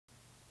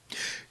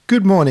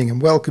Good morning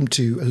and welcome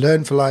to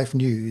Learn for Life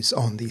News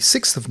on the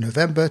 6th of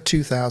November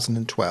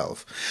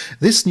 2012.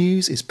 This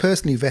news is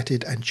personally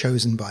vetted and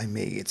chosen by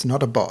me. It's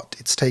not a bot.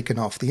 It's taken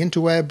off the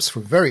interwebs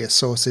from various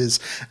sources,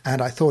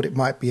 and I thought it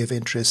might be of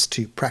interest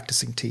to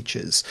practicing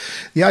teachers.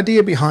 The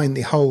idea behind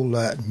the whole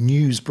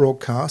news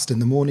broadcast in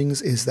the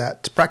mornings is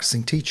that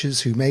practicing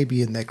teachers who may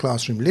be in their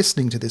classroom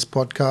listening to this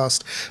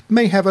podcast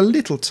may have a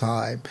little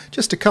time,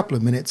 just a couple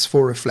of minutes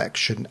for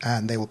reflection,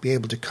 and they will be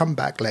able to come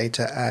back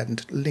later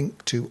and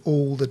link to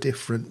all the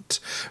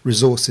different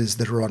resources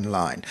that are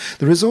online.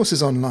 The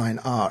resources online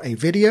are a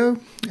video,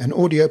 an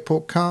audio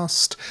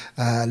podcast,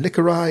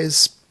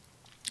 Licorice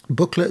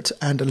booklet,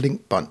 and a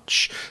link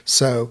bunch.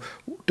 So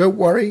don't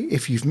worry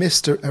if you've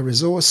missed a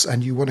resource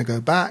and you want to go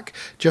back.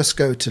 Just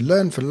go to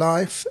Learn for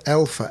Life,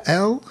 L for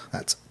L,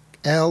 that's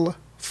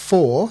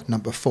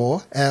number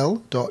 4,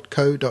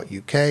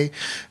 l.co.uk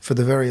for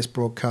the various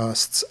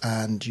broadcasts,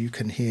 and you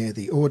can hear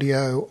the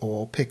audio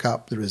or pick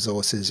up the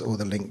resources or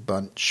the link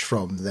bunch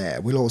from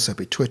there. We'll also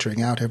be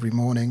twittering out every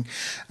morning,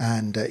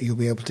 and you'll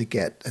be able to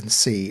get and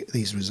see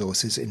these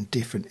resources in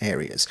different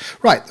areas.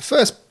 Right, the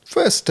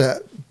first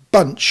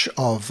bunch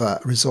of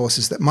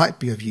resources that might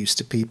be of use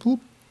to people,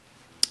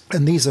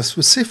 and these are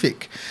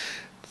specific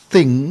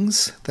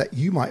things that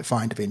you might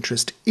find of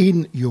interest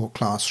in your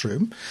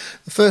classroom.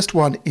 The first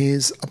one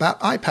is about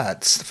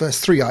iPads. The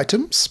first three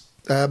items.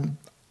 iPad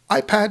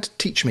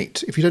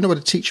TeachMeet. If you don't know what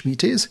a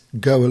TeachMeet is,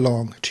 go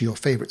along to your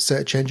favorite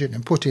search engine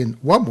and put in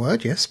one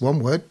word,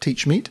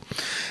 TeachMeet,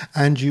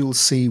 and you'll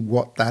see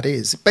what that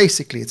is.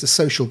 Basically, it's a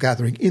social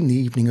gathering in the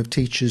evening of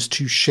teachers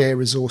to share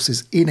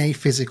resources in a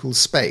physical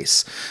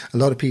space. A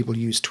lot of people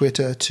use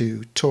Twitter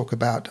to talk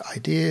about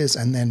ideas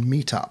and then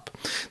meet up.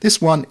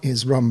 This one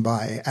is run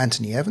by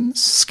Anthony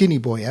Evans, Skinny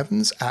Boy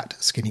Evans, at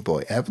Skinny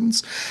Boy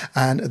Evans,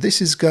 and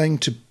this is going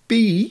to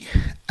be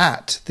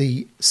at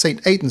the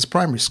St Aidan's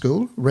Primary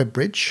School,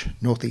 Redbridge,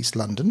 northeast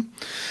London,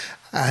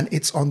 and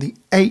it's on the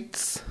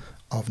 8th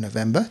of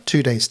November,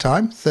 2 days'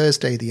 time,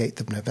 Thursday the 8th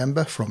of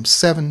November, from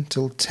 7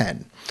 till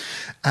 10.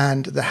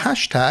 And the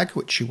hashtag,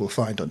 which you will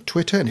find on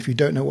Twitter, and if you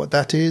don't know what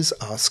that is,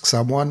 ask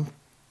someone.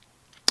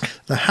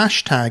 The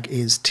hashtag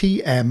is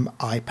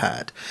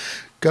TMiPad.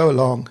 Go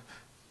along,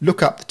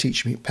 look up the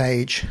TeachMeet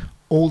page.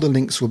 All the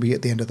links will be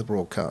at the end of the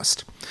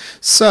broadcast.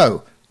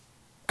 So,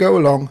 go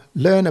along,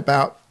 learn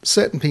about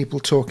certain people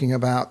talking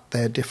about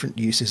their different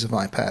uses of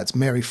iPads.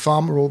 Mary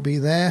Farmer will be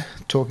there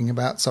talking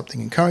about something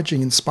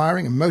encouraging,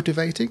 inspiring and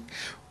motivating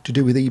to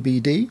do with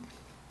EBD.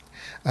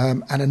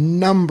 And a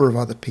number of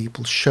other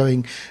people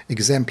showing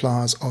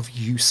exemplars of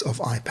use of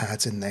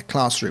iPads in their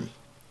classroom.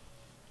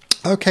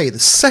 Okay, the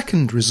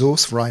second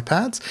resource for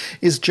iPads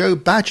is Joe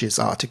Badge's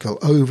article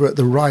over at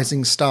the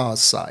Rising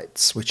Stars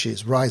sites, which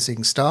is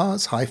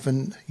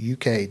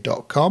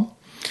risingstars-uk.com.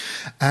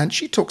 And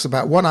she talks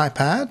about one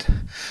iPad,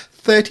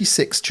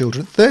 36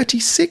 children,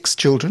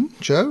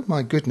 Joe,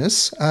 my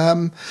goodness,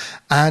 and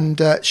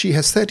she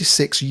has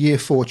 36 Year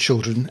 4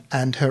 children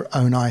and her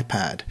own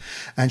iPad,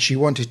 and she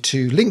wanted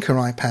to link her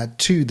iPad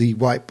to the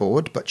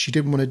whiteboard, but she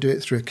didn't want to do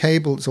it through a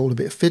cable. It's all a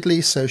bit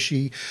fiddly, so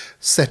she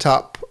set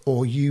up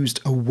or used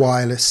a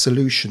wireless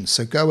solution.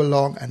 So go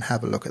along and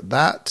have a look at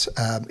that.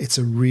 It's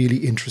a really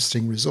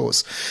interesting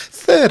resource.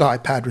 Third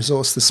iPad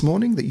resource this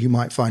morning that you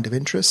might find of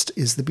interest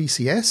is the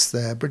BCS,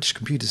 the British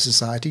Computer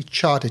Society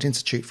Chartered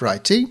Institute for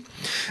IT,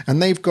 and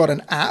they've got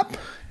an app.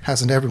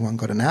 Hasn't everyone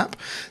got an app?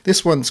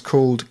 This one's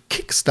called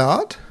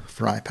Kickstart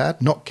for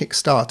iPad, not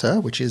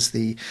Kickstarter, which is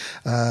the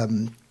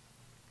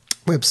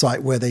website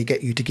where they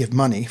get you to give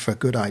money for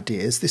good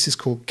ideas. This is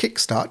called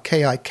Kickstart,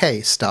 K-I-K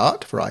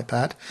start for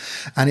iPad,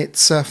 and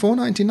it's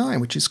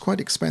 $4.99, which is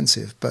quite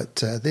expensive, but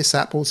this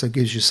app also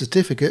gives you a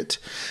certificate,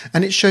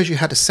 and it shows you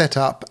how to set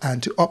up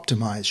and to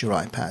optimize your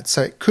iPad,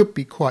 so it could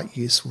be quite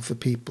useful for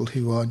people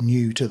who are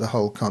new to the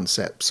whole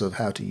concepts of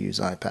how to use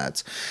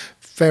iPads.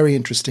 Very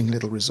interesting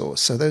little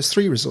resource. So those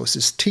three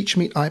resources: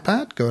 TeachMeet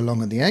iPad, go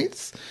along on the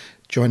 8th,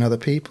 join other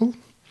people.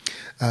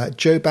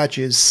 Joe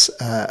Badge's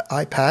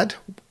iPad,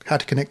 how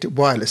to connect it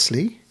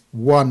wirelessly,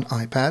 one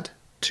iPad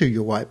to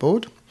your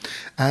whiteboard,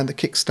 and the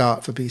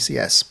Kickstart for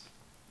BCS.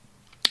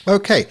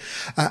 Okay,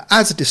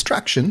 as a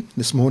distraction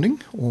this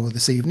morning or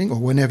this evening or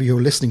whenever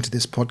you're listening to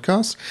this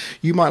podcast,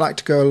 you might like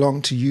to go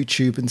along to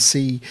YouTube and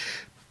see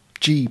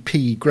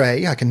G.P.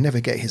 Gray, I can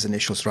never get his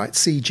initials right,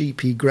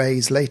 C.G.P.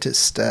 Gray's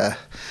latest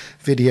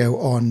video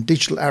on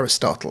digital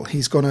Aristotle.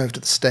 He's gone over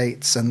to the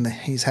States and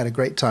he's had a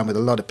great time with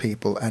a lot of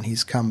people, and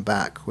he's come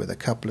back with a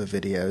couple of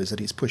videos that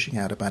he's pushing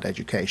out about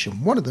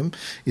education. One of them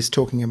is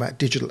talking about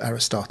digital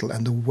Aristotle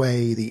and the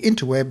way the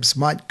interwebs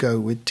might go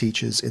with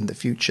teachers in the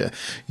future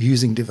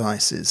using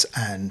devices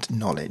and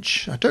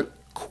knowledge. I don't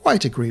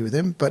quite agree with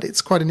him, but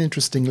it's quite an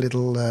interesting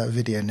little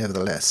video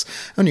nevertheless.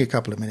 Only a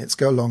couple of minutes.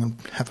 Go along and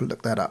have a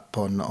look that up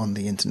on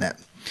the internet.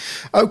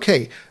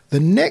 Okay, the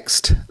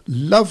next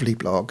lovely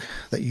blog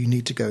that you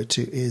need to go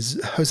to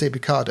is Jose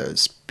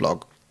Picardo's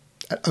blog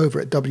over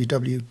at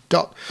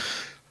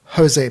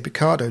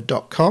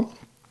www.josepicardo.com.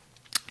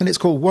 And it's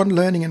called One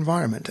Learning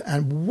Environment.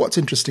 And what's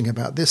interesting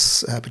about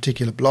this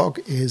particular blog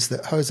is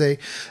that Jose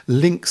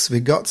links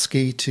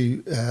Vygotsky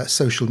to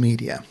social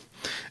media.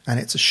 And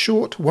it's a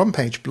short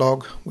one-page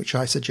blog, which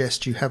I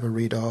suggest you have a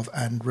read of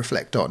and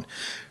reflect on.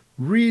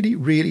 Really,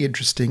 really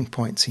interesting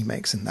points he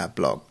makes in that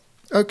blog.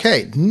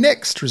 Okay,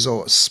 next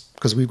resource,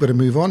 because we've got to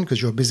move on because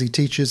you're busy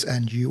teachers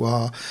and you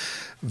are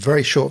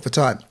very short for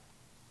time,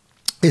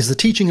 is the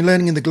Teaching and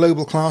Learning in the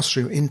Global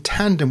Classroom in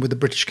tandem with the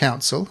British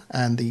Council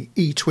and the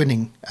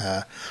e-twinning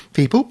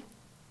people.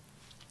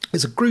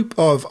 There's a group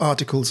of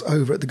articles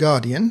over at The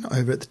Guardian,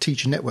 over at the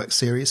Teacher Network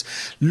series,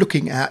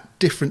 looking at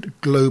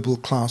different global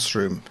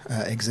classroom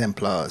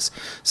exemplars.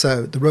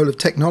 So the role of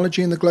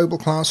technology in the global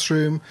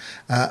classroom,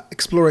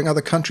 exploring other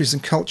countries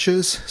and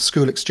cultures,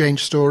 school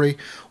exchange story,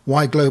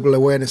 why global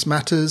awareness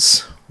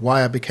matters,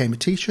 why I became a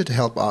teacher to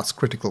help ask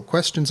critical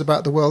questions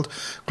about the world,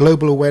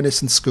 global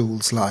awareness in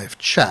schools live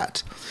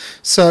chat.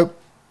 So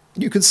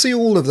you can see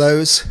all of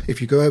those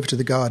if you go over to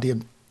The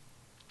Guardian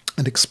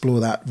and explore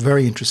that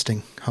very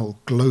interesting whole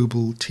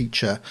global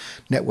teacher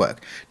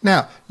network.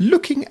 Now,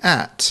 looking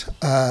at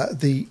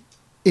the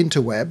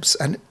interwebs,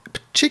 and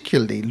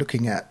particularly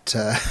looking at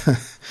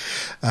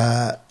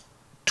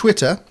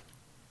Twitter,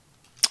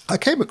 I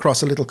came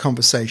across a little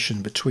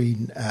conversation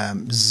between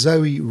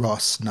Zoe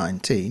Ross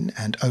 19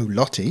 and O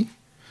Lottie !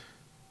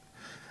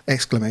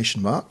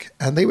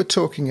 And they were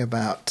talking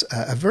about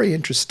a very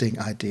interesting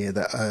idea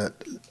that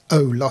O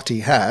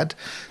Lottie had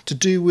to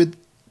do with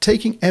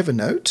taking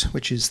Evernote,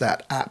 which is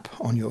that app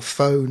on your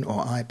phone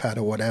or iPad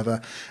or whatever,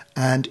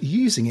 and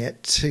using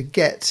it to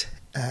get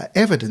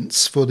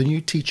evidence for the new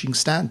teaching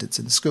standards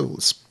in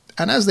schools.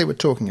 And as they were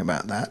talking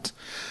about that,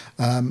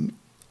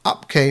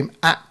 up came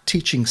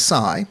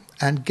 @TeachingSci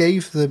and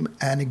gave them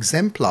an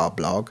exemplar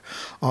blog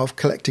of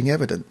collecting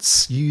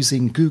evidence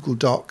using Google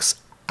Docs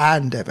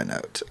and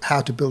Evernote,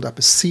 how to build up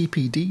a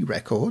CPD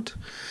record,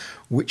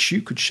 which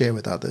you could share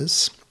with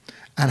others,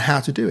 and how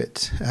to do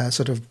it.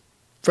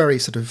 Very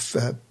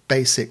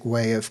basic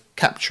way of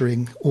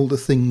capturing all the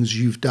things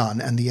you've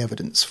done and the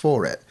evidence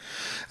for it.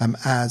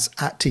 As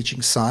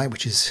 @TeachingSci,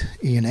 which is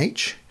Ian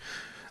H.,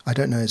 I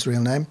don't know his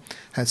real name,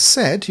 has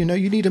said, you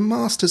need a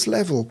master's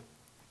level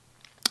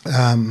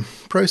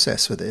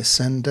process for this,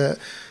 and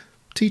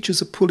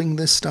teachers are pulling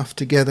this stuff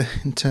together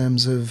in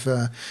terms of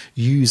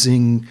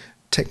using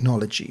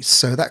technologies.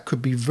 So that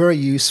could be very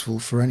useful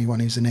for anyone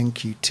who's an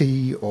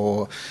NQT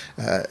or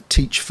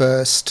Teach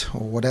First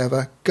or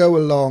whatever. Go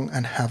along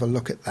and have a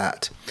look at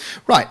that.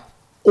 Right,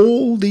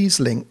 all these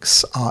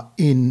links are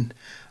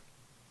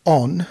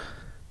on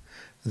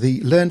the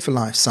Learn for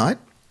Life site,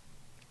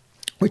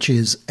 which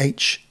is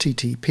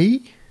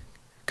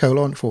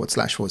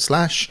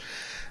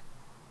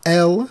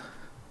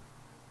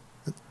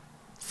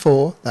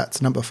http://l4,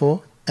 that's number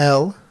 4,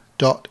 l.co.uk.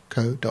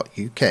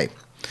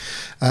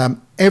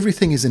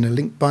 Everything is in a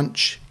link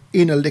bunch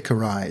in a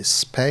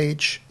Liquorize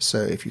page,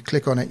 so if you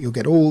click on it you'll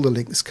get all the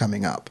links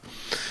coming up.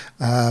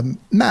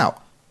 Now,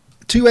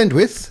 to end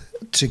with,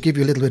 to give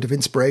you a little bit of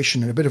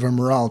inspiration and a bit of a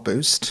morale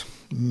boost,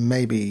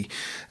 maybe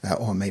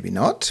or maybe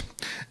not,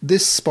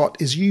 this spot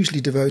is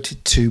usually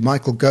devoted to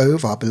Michael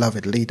Gove, our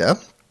beloved leader,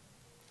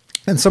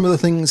 and some of the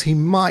things he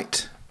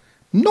might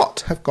not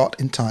have got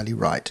entirely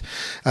right.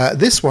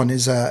 This one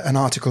is an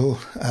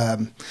article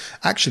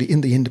actually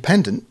in The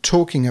Independent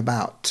talking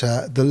about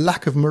the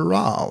lack of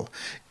morale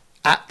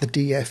at the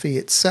DFE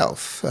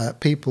itself.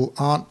 People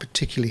aren't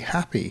particularly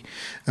happy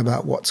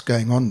about what's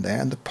going on there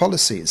and the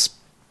policies.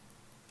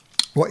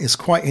 What is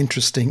quite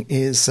interesting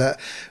is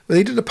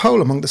they did a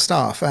poll among the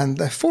staff,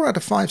 and 4 out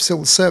of 5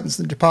 civil servants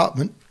in the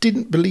department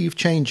didn't believe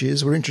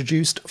changes were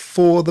introduced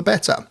for the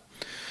better.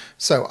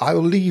 So I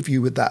will leave you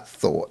with that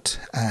thought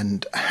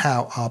and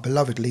how our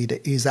beloved leader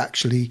is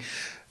actually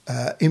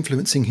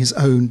influencing his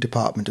own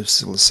Department of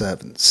Civil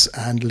Servants,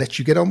 and let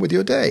you get on with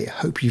your day.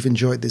 Hope you've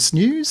enjoyed this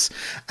news,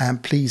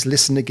 and please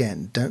listen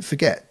again. Don't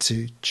forget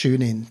to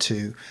tune in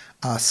to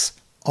us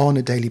on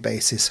a daily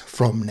basis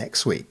from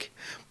next week.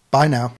 Bye now.